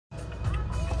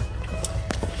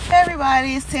Hey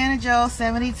everybody, it's Tana Joe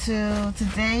 72.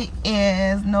 Today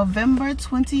is November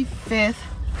 25th,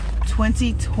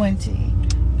 2020,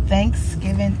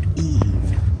 Thanksgiving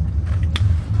Eve.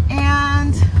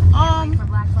 And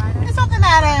it's something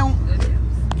that I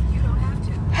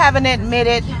haven't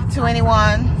admitted to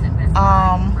anyone.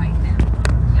 I'm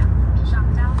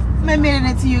admitting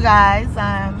it to you guys.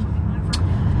 That,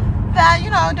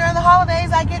 during the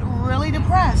holidays I get really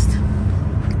depressed.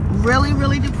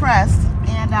 Really depressed.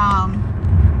 And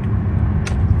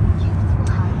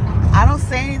I don't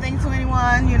say anything to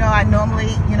anyone. I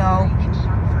normally,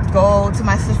 go to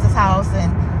my sister's house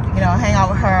and, hang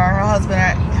out with her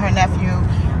husband, her nephew,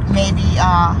 maybe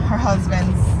her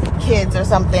husband's kids or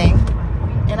something.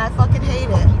 And I fucking hate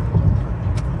it.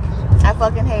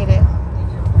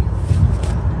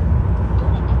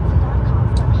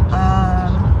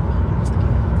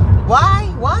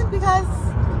 Why? One, because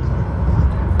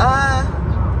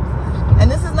and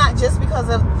this is not just because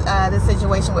of the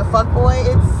situation with Fuckboy.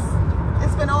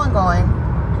 It's been ongoing.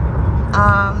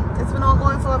 It's been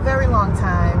ongoing for a very long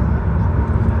time.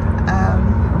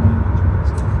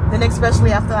 Then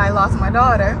especially after I lost my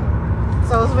daughter.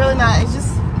 So it's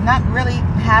just not really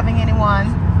having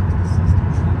anyone,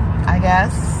 I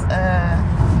guess.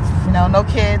 No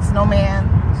kids, no man,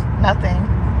 nothing.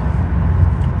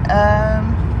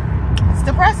 It's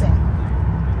depressing.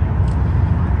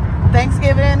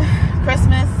 Thanksgiving,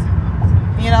 Christmas,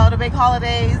 the big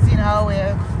holidays,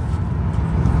 where,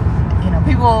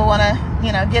 people want to,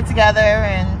 get together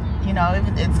and,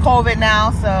 it's COVID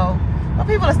now, so, but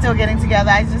people are still getting together.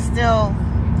 I just still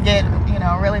get,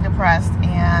 really depressed.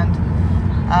 And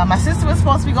my sister was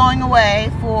supposed to be going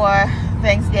away for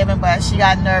Thanksgiving, but she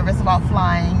got nervous about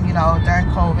flying, during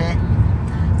COVID.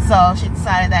 So she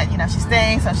decided that, she's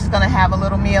staying, so she's going to have a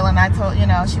little meal. And I told,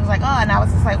 she was like, oh, and I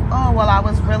was just like, oh, well, I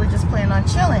was really just planning on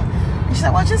chilling. And she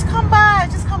said, well, just come by.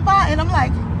 And I'm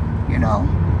like,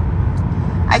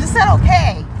 I just said,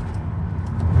 okay.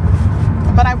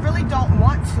 But I really don't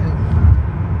want to.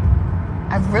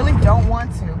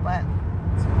 But,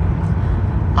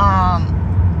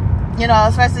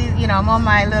 especially, I'm on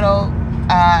my little,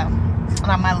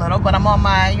 I'm on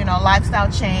my, lifestyle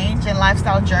change and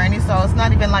lifestyle journey. So it's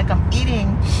not even like I'm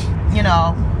eating,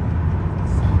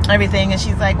 everything. And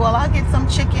she's like, well, I'll get some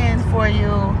chicken for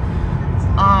you.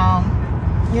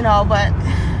 But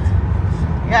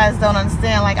you guys don't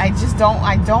understand. Like, I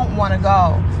don't want to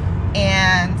go.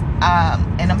 And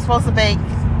I'm supposed to bake,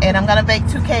 and I'm going to bake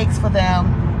 2 cakes for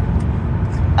them.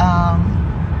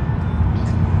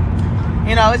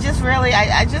 It's just really,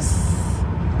 I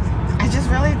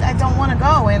don't want to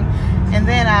go. And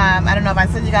then I don't know if I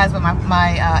said you guys, but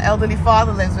my elderly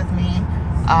father lives with me.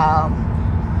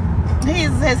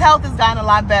 His health has gotten a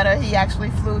lot better. He actually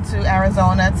flew to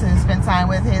Arizona to spend time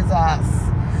with his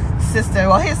sister,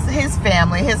 well, his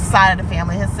family, his side of the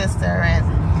family, his sister and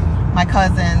my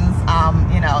cousins,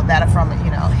 that are from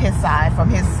his side, from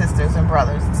his sisters and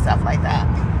brothers and stuff like that.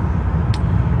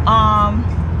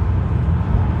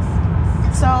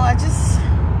 So I just,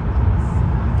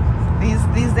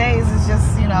 these days it's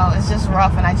just, it's just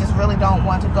rough, and I just really don't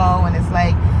want to go. And it's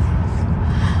like,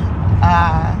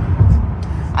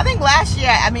 I think last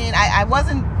year, I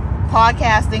wasn't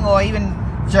podcasting or even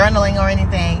journaling or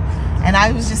anything, and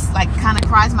I was just like kind of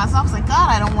crying to myself. I was like, God,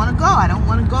 I don't want to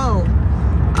go.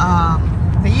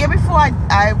 The year before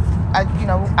I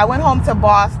went home to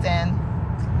Boston.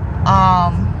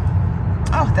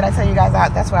 Did I tell you guys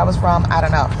that's where I was from? I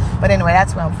don't know. But anyway,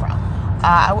 that's where I'm from.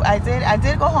 I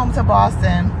did go home to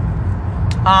Boston,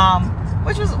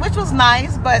 which was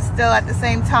nice, but still at the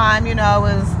same time, it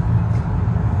was,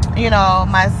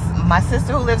 my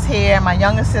sister who lives here, my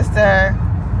younger sister.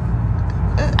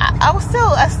 I was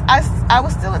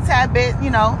still a tad bit,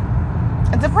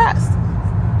 depressed.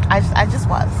 I just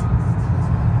was.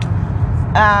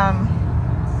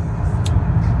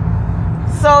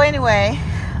 So anyway,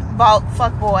 about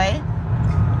Fuckboy,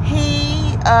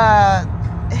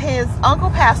 his uncle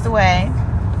passed away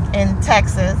in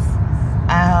Texas.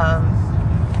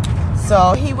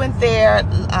 So he went there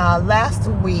last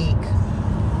week.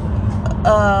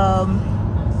 I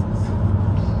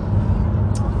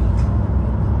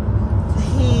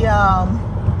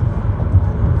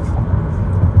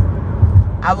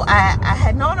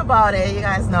had known about it. You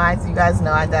guys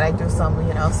know that I do some,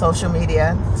 social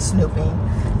media snooping.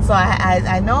 So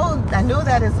I knew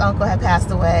that his uncle had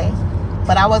passed away,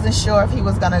 but I wasn't sure if he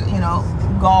was gonna,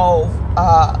 go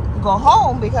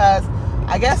home, because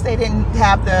I guess they didn't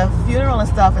have the funeral and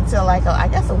stuff until like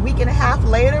a week and a half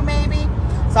later, maybe.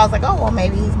 So I was like, oh well,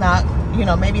 maybe he's not,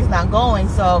 maybe he's not going.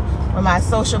 So when my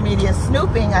social media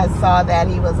snooping, I saw that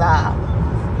he was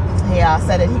he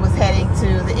said that he was heading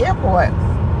to the airport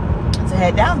to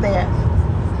head down there.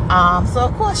 So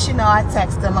of course, you know, I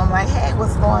text him. I'm like, hey,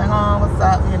 what's going on? What's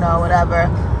up? You know, whatever.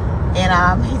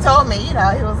 And he told me, you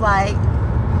know, he was like,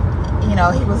 you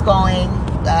know, he was going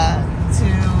to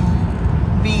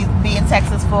be in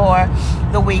Texas for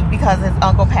the week because his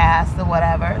uncle passed or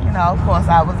whatever. You know, of course,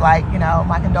 I was like, you know,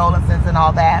 my condolences and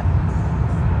all that.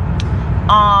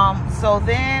 So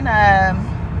then,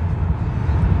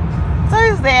 so he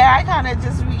was there. I kind of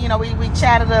just, you know, we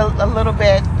chatted a little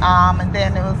bit, and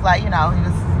then it was like, you know, he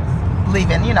was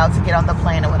leaving, you know, to get on the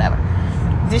plane or whatever.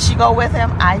 Did she go with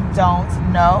him? I don't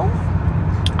know.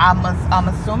 I'm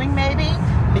assuming maybe,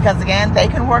 because again, they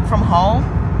can work from home.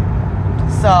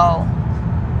 So,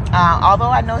 although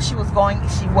I know she was going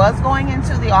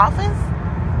into the office,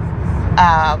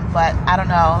 but I don't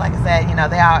know. Like I said, you know,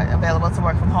 they are available to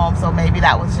work from home, so maybe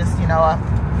that was just, you know,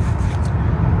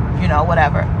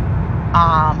 whatever.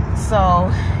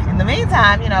 So in the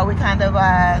meantime, you know, we kind of,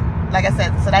 like I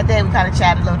said, so that day we kind of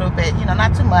chatted a little bit, you know,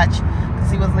 not too much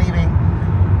because he was leaving.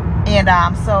 And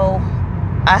so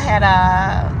I had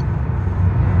I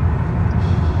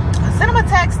sent him a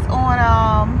text on,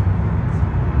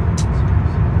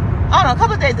 I don't know, a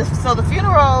couple of days. So the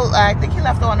funeral, I think he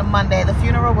left on a Monday. The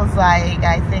funeral was like,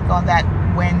 I think on that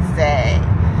Wednesday.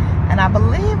 And I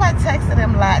believe I texted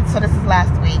him so this is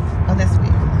last week, or this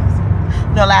week.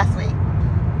 No, last week.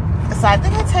 So I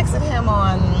think I texted him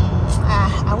on,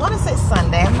 I want to say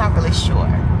Sunday. I'm not really sure.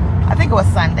 I think it was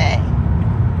Sunday.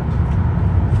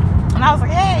 And I was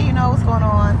like, hey, you know, what's going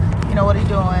on? You know, what are you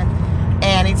doing?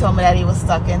 And he told me that he was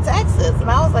stuck in Texas. And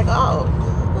I was like, oh.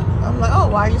 I'm like, oh,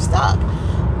 why are you stuck?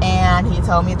 And he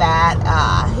told me that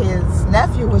his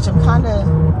nephew, which I'm kind of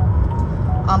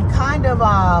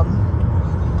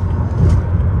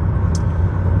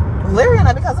leery on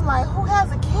it, because I'm like, who has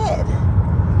a kid?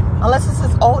 Unless it's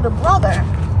his older brother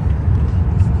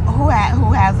who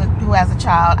has a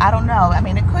child. I don't know. I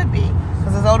mean, it could be,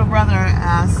 because his older brother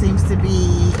seems to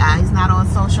be he's not on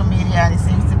social media, and he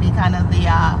seems to be kind of the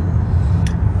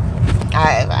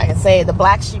I can say the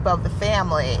black sheep of the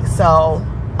family. So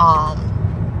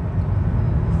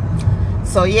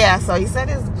so yeah, so he said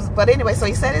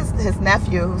he said his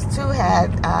nephew, who's 2,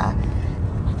 had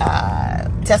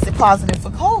tested positive for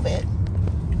COVID.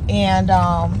 And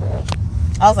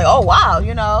I was like, oh wow,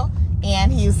 you know.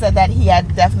 And he said that he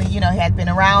had definitely, you know, he had been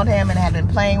around him and had been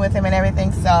playing with him and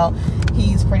everything. So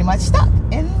he's pretty much stuck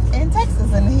in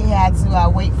Texas, and he had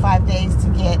to wait 5 days to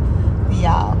get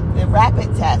the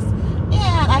rapid test.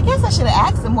 And I guess I should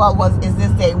have asked him, well, is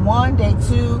this day 1, day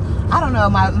 2? I don't know.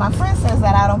 My friend says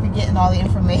that I don't be getting all the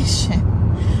information.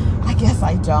 I guess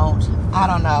I don't. I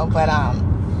don't know. But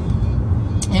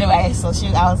anyway, so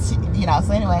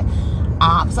anyway,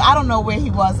 so I don't know where he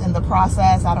was in the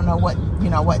process. I don't know what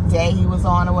day he was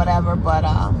on or whatever. But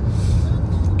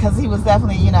because he was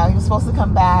definitely, you know, he was supposed to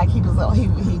come back. He was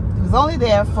only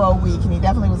there for a week, and he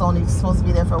definitely was only supposed to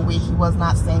be there for a week. He was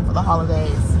not staying for the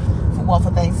holidays.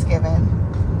 For Thanksgiving.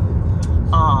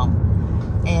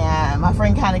 And my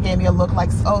friend kind of gave me a look like,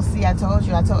 oh, see, I told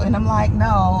you. And I'm like,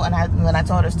 no. And when I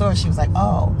told her story, she was like,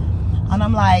 oh. And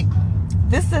I'm like,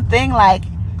 this is the thing, like,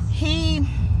 he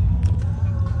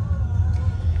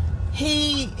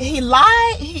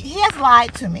lied. He has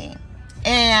lied to me.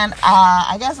 And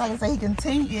I guess I can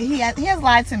say he has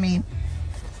lied to me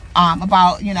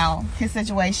about, you know, his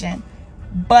situation.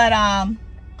 But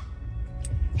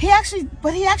he actually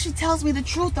tells me the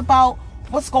truth about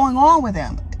what's going on with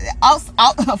him.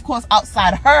 Of course,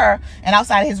 outside of her and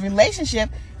outside of his relationship,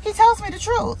 he tells me the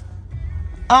truth.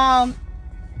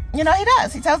 You know, he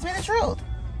does. He tells me the truth.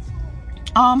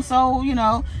 So, you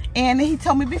know, and he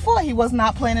told me before he was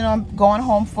not planning on going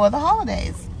home for the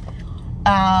holidays.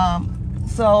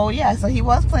 So yeah, so he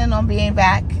was planning on being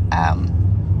back.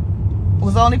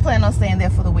 Was only planning on staying there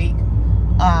for the week.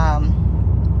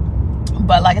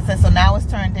 But like I said, so now it's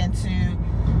turned into,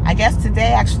 I guess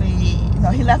today actually, you know,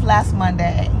 he left last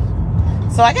Monday.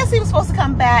 So I guess he was supposed to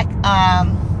come back,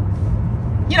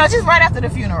 you know, just right after the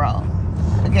funeral.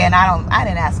 Again, I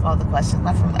didn't ask all the questions.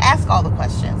 My friend asked all the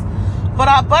questions. But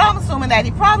I'm assuming that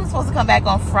he probably supposed to come back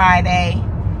on Friday.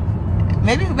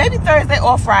 Maybe Thursday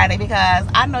or Friday, because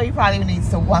I know he probably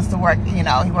wants to work, you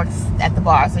know, he works at the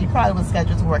bar. So he probably was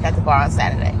scheduled to work at the bar on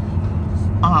Saturday.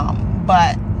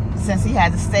 But since he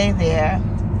had to stay there,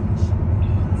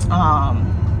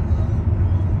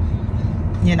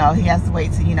 you know, he has to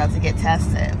wait to, you know, to get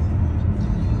tested.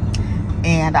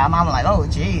 And I'm like, oh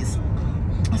geez.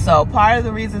 So part of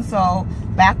the reason, so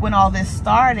back when all this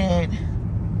started,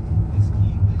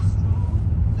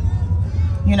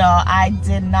 you know, I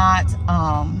did not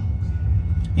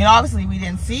you know, obviously we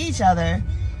didn't see each other,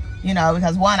 you know,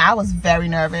 because one, I was very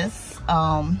nervous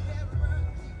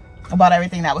about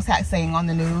everything that was saying on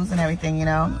the news and everything, you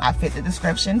know. I fit the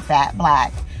description, fat,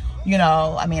 black, you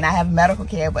know. I mean, I have medical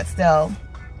care, but still,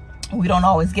 we don't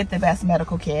always get the best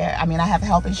medical care. I mean, I have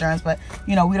health insurance, but,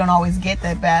 you know, we don't always get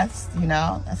the best, you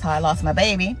know. That's how I lost my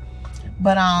baby.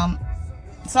 But,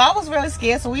 so I was really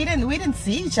scared. So we didn't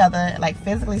see each other, like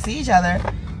physically see each other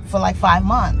for like 5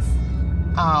 months.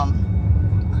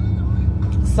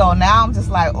 So now I'm just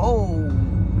like, oh,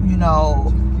 you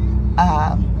know,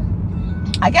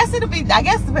 I guess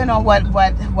depending on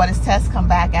what his tests come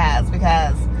back as,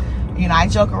 because, you know, I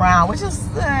joke around, which is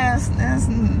probably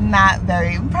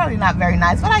not very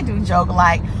nice, but I do joke,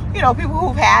 like, you know, people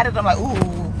who've had it, I'm like,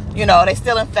 ooh, you know, they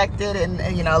still infected,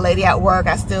 and you know, a lady at work,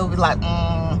 I still be like,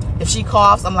 if she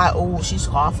coughs, I'm like, ooh, she's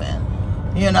coughing,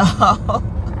 you know,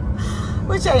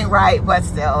 which ain't right, but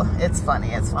still, it's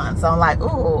funny, it's fun. So I'm like,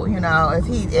 ooh, you know, if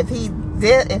he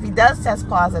does test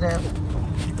positive,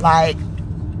 like,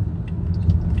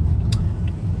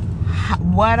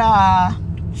 would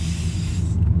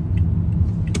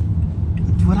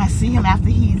I see him after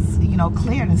he's, you know,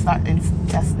 cleared and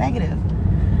test negative?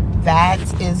 That's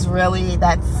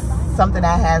something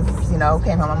that has, you know,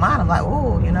 came on my mind. I'm like,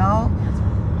 ooh, you know.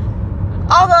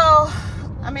 Although,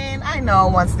 I mean, I know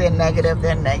once they're negative,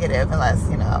 unless,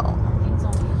 you know.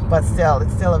 But still,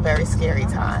 it's still a very scary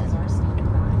time.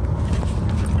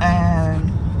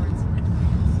 And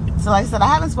so, like I said, I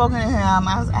haven't spoken to him.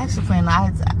 I was actually planning, I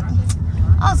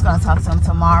was going to talk to him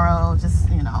tomorrow.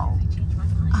 Just, you know,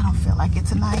 I don't feel like it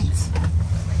tonight.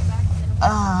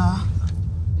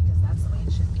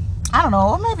 I don't know,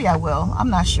 or maybe I will. I'm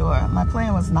not sure. My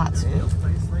plan was not to.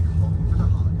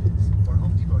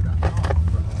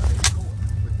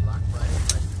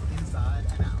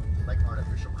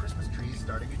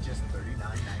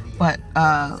 But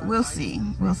we'll see.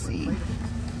 We'll see.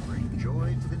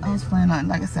 I was planning on,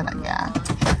 like I said, yeah.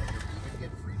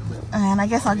 And I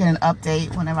guess I'll get an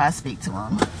update whenever I speak to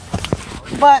him.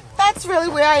 But that's really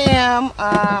where I am.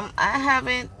 I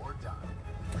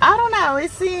don't know.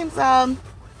 It seems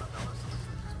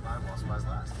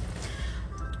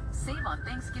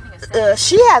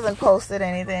she hasn't posted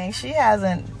anything. She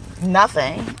hasn't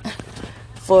nothing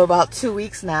for about 2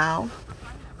 weeks now.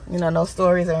 You know, no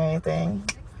stories or anything.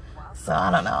 So I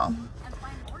don't know.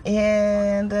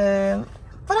 And but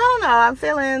I don't know. I'm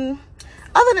feeling,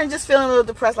 other than just feeling a little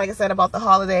depressed, like I said, about the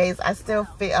holidays, I still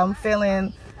feel, I'm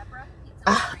feeling.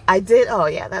 Oh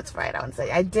yeah, that's right.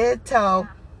 I did tell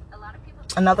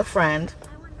another friend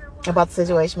about the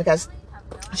situation, because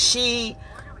she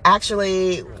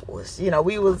actually was, you know,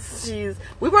 we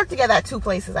worked together at 2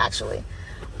 places actually.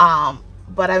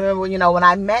 But I remember, you know, when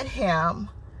I met him,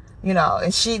 you know,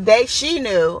 and she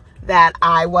knew that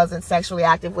I wasn't sexually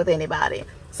active with anybody.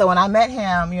 So when I met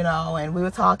him, you know, and we were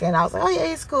talking, I was like, oh yeah,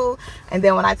 he's cool. And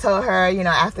then when I told her, you know,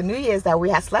 after New Year's that we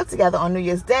had slept together on New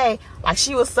Year's Day, like,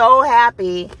 she was so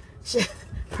happy.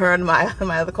 Her and my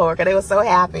other coworker, they were so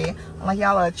happy. I'm like,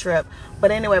 y'all are a trip.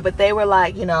 But anyway, but they were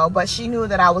like, you know, but she knew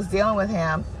that I was dealing with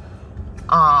him.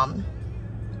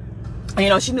 You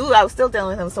know, she knew I was still dealing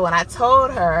with him. So when I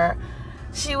told her,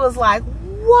 she was like,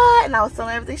 what? And I was telling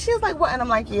her everything. She was like, what? And I'm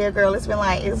like, yeah, girl, it's been,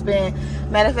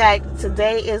 matter of fact,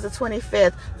 today is the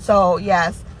 25th. So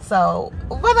yes. So,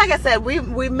 but like I said,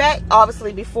 we met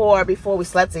obviously before we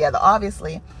slept together,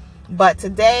 obviously. But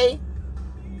today,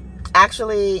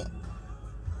 actually,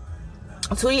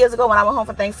 2 years ago when I went home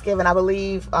for Thanksgiving, I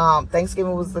believe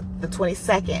Thanksgiving was the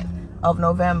 22nd of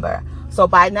November. So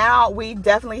by now, we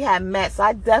definitely had met. So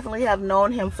I definitely have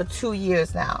known him for 2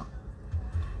 years now.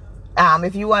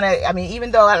 If you want to, I mean,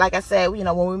 even though, like I said, you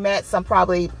know, when we met,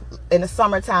 probably in the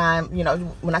summertime, you know,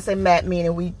 when I say met,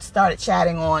 meaning we started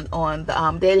chatting on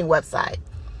the dating website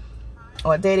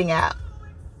or dating app.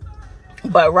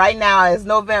 But right now, it's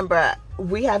November.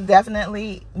 We have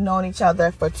definitely known each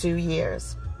other for 2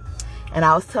 years. And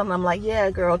I was telling them, like, yeah,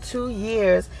 girl, 2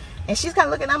 years. And she's kind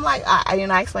of looking, I'm like, I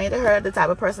explained to her the type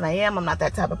of person I am. I'm not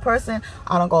that type of person.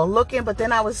 I don't go looking. But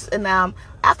then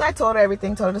after I told her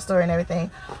everything, told her the story and everything.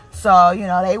 So, you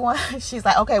know, she's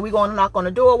like, okay, we're going to knock on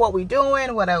the door. What we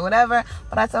doing? Whatever.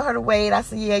 But I told her to wait. I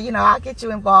said, yeah, you know, I'll get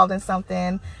you involved in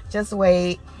something. Just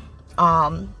wait.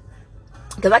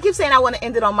 Because I keep saying I want to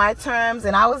end it on my terms.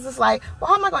 And I was just like, well,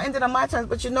 how am I going to end it on my terms?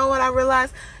 But you know what I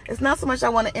realized? It's not so much I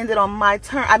want to end it on my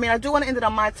terms. I mean, I do want to end it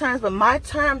on my terms. But my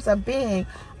terms are being,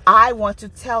 I want to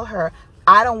tell her.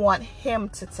 I don't want him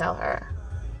to tell her.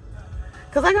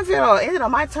 Because I can feel, oh, end it on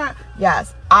my terms.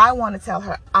 Yes, I want to tell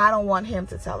her. I don't want him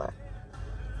to tell her.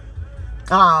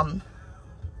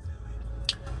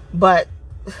 But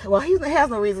well, he has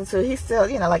no reason to. He's still,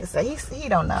 you know, like I said, he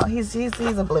don't know. He's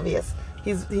oblivious.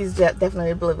 He's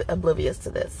definitely oblivious to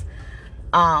this.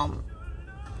 But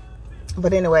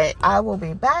anyway, I will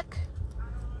be back.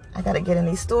 I gotta get in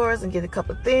these stores and get a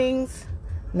couple of things.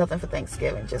 Nothing for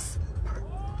Thanksgiving, just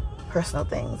personal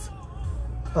things.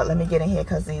 But let me get in here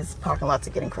because these parking lots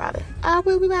are getting crowded. I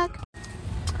will be back.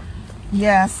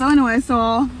 Yeah, so anyway, so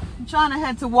I'm trying to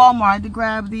head to Walmart to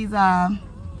grab these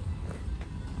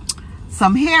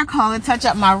some hair color, touch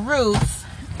up my roots.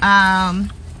 I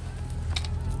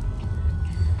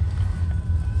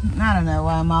don't know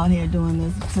why I'm out here doing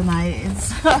this tonight.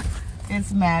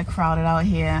 It's mad crowded out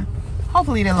here.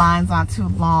 Hopefully the lines aren't too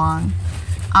long.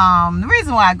 The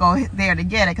reason why I go there to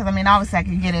get it, because I mean, obviously I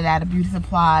could get it at a beauty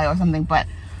supply or something, but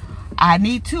I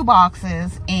need 2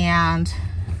 boxes, and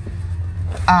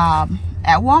at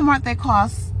Walmart they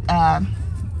cost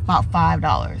about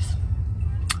 $5.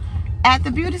 At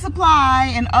the beauty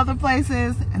supply and other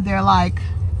places, they're like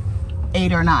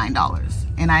 $8 or $9.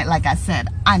 And like I said,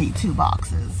 I need 2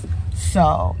 boxes.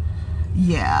 So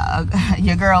yeah,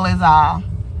 your girl is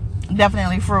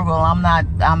definitely frugal.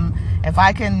 If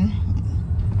I can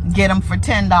get them for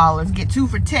 $10, get 2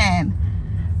 for $10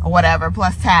 or whatever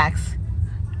plus tax,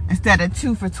 instead of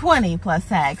 2 for $20 plus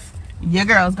tax, your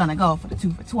girl's gonna go for the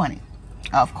 2 for $20,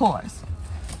 of course.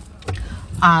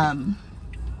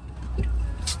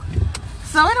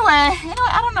 So anyway,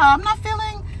 I don't know. I'm not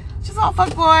feeling just all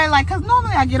fuckboy, like, cause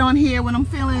normally I get on here when I'm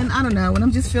feeling, I don't know, when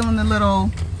I'm just feeling a little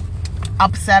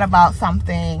upset about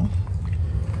something,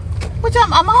 which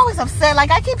I'm always upset.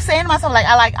 Like I keep saying to myself,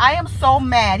 I am so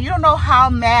mad. You don't know how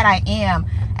mad I am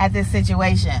at this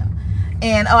situation.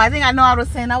 And I think I know I was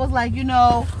saying, I was like, you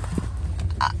know,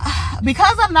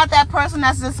 because I'm not that person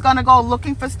that's just gonna go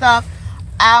looking for stuff.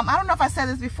 I don't know if I said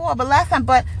this before, but last time,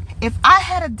 but if I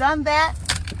had done that,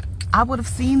 I would have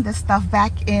seen this stuff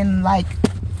back in like,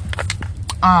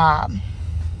 I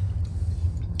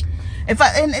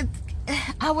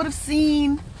would have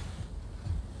seen,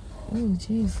 oh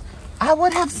jeez, I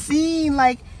would have seen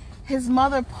like his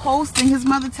mother posting, his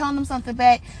mother telling him something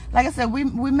back. Like I said, we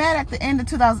met at the end of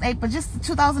 2008, but just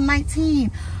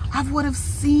 2019, I would have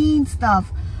seen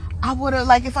stuff. I would have,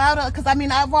 like, if I would have, because I mean,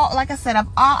 like I said,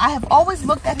 I have always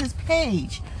looked at his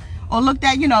page, or looked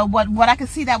at, you know, what I could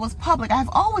see that was public. I've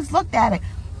always looked at it,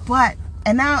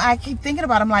 and now I keep thinking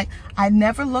about it. I'm like, I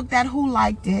never looked at who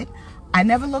liked it. I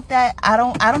never looked at, I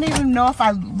don't even know if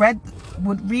I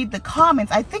would read the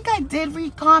comments. I think I did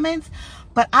read comments,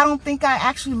 but I don't think I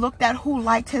actually looked at who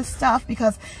liked his stuff,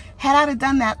 because had I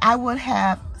done that, I would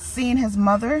have seen his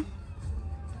mother.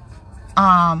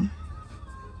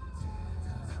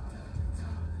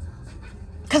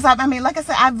 Because I mean, like I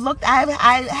said,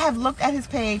 I have looked at his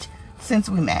page since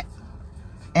we met,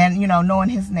 and you know, knowing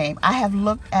his name, I have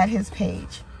looked at his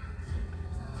page,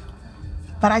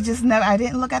 but I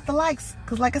didn't look at the likes,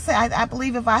 because like I said, I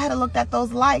believe if I had looked at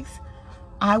those likes,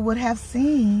 I would have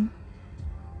seen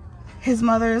his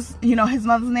mother's, you know, his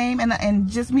mother's name, and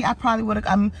just me, I probably would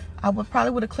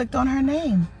have clicked on her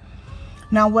name.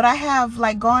 Now, would I have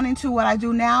like gone into what I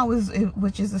do now,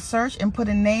 which is a search and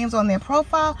putting names on their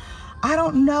profile? I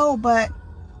don't know, but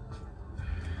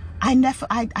I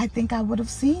think I would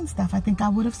have seen stuff. I think I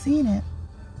would have seen it.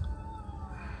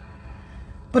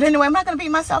 But anyway, I'm not going to beat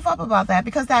myself up about that,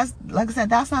 because that's, like I said,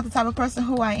 that's not the type of person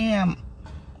who I am.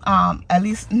 At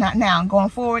least not now. Going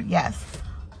forward, yes.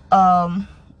 Oh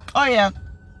yeah.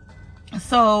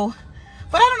 So,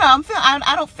 but I don't know.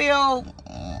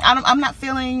 I'm not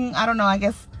feeling, I don't know, I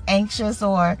guess anxious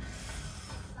or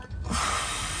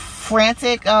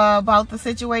frantic about the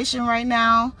situation right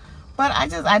now. But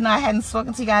I know I hadn't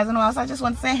spoken to you guys in a while, so I just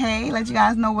want to say hey, let you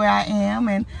guys know where I am,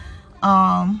 and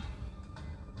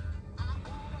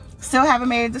still haven't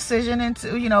made a decision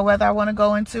into, you know, whether I want to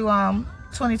go into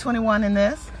 2021 in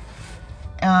this.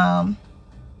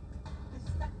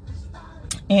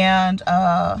 And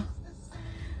of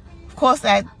course,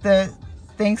 that the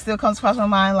thing still comes across my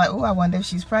mind, like, oh, I wonder if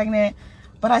she's pregnant.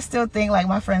 But I still think, like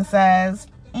my friend says,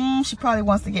 she probably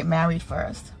wants to get married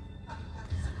first.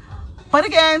 But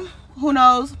again, who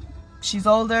knows? She's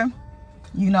older.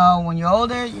 You know, when you're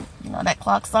older, you know, that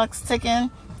clock starts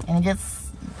ticking, and it gets,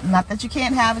 not that you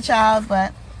can't have a child,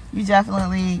 but you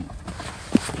definitely,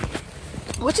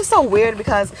 which is so weird,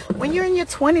 because when you're in your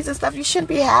 20s and stuff, you shouldn't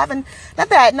be having,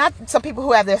 not some people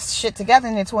who have their shit together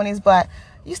in their 20s, but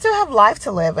you still have life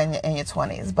to live in your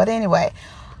 20s. But anyway,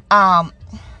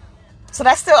 so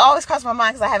that still always crossed my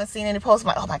mind, because I haven't seen any posts. I'm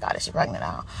like, oh my God, is she pregnant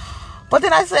now? But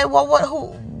then I said, well,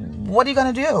 what are you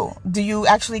gonna do? Do you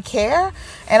actually care?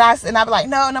 And I'd be like,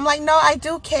 no. And I'm like, no, I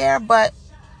do care, but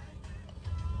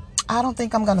I don't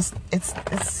think I'm gonna. It's.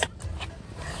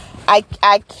 I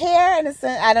care in a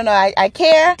sense. I don't know. I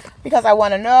care because I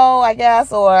want to know, I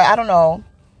guess, or I don't know.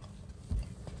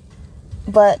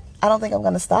 But I don't think I'm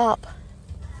gonna stop.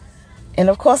 And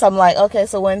of course, I'm like, okay,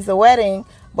 so when's the wedding?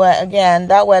 But again,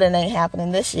 that wedding ain't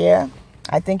happening this year.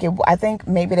 I think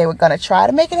maybe they were gonna try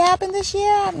to make it happen this year.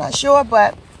 I'm not sure,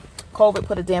 but COVID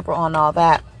put a damper on all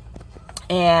that.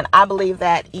 And I believe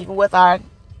that even with our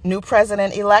new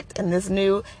president-elect and this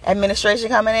new administration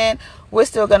coming in, we're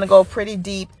still going to go pretty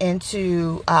deep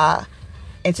into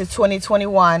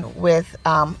 2021 with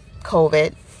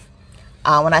COVID.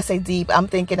 When I say deep, I'm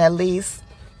thinking at least,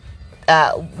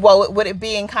 with it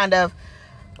being kind of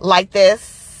like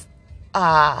this,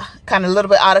 kind of a little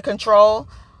bit out of control,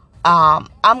 I'm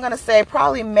going to say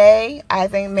probably May. I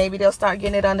think maybe they'll start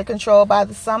getting it under control by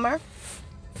the summer.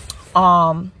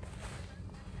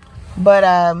 But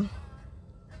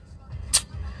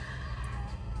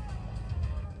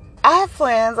I have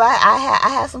plans. I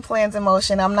have some plans in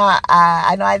motion. I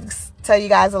know I tell you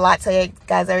guys a lot, tell you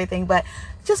guys everything, but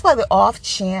just by the off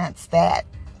chance that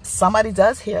somebody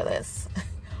does hear this,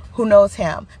 who knows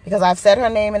him, because I've said her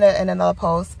name in another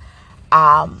post.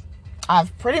 I've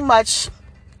pretty much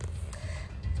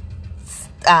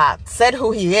said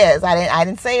who he is. I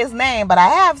didn't say his name, but I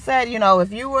have said,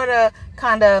 if you were to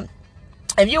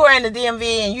if you were in the DMV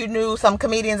and you knew some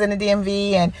comedians in the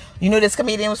DMV and you knew this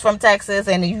comedian was from Texas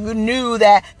and you knew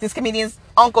that this comedian's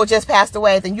uncle just passed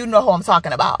away, then you know who I'm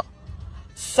talking about.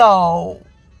 So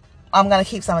I'm going to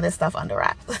keep some of this stuff under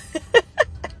wraps.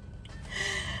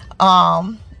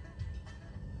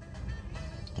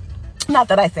 Not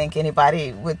that I think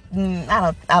anybody would,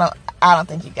 I don't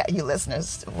think you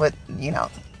listeners would, know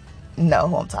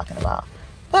who I'm talking about.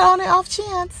 But on the off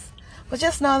chance, but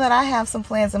just know that I have some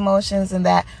plans and motions, and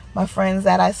that my friends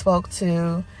that I spoke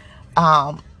to,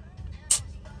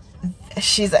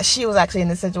 she was actually in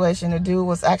this situation. The dude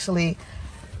was actually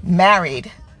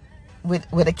married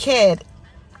with a kid,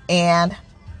 and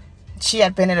she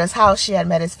had been at his house. She had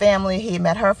met his family. He had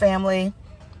met her family.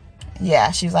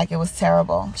 Yeah, she was like, it was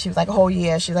terrible. She was like, a whole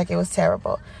year. She's like, it was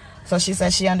terrible. So she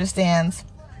said she understands.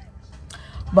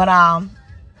 But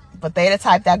they the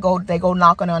type that go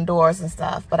knocking on doors and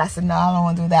stuff. But I said, no, I don't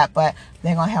want to do that. But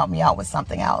they're going to help me out with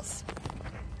something else.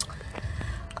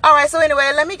 All right, so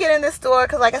anyway, let me get in this store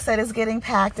because, like I said, it's getting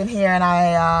packed in here. And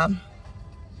I'm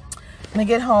going to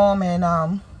get home and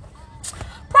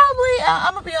probably,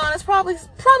 I'm going to be honest,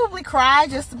 probably cry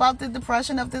just about the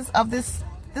depression of this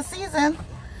season.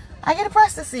 I get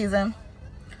depressed this season.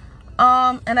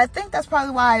 And I think that's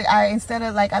probably why I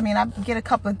get a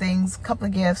couple of things, couple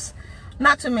of gifts.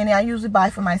 Not too many. I usually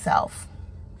buy for myself.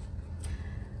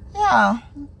 Yeah,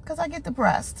 because I get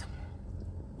depressed.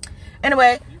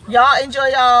 Anyway, y'all enjoy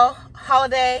y'all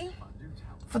holiday.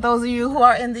 For those of you who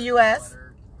are in the U.S.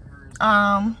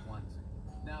 And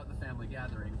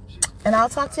I'll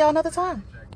talk to y'all another time.